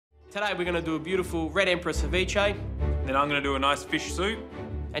Today we're going to do a beautiful red emperor ceviche. Then I'm going to do a nice fish soup.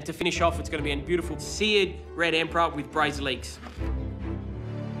 And to finish off, it's going to be a beautiful seared red emperor with braised leeks.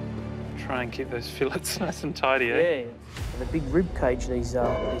 Try and keep those fillets nice and tidy, eh? Yeah, and a big rib cage, these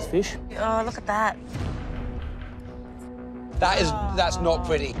fish. Oh, look at that. That's not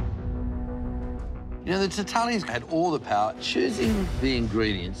pretty. You know, the Tatali's had all the power, choosing the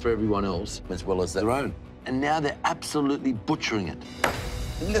ingredients for everyone else as well as their own. And now they're absolutely butchering it.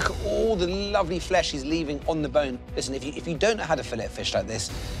 Look at all the lovely flesh he's leaving on the bone. Listen, if you don't know how to fillet fish like this,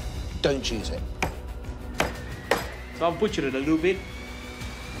 don't choose it. So I've butchered it a little bit.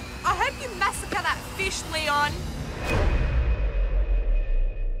 I hope you massacre that fish, Leon.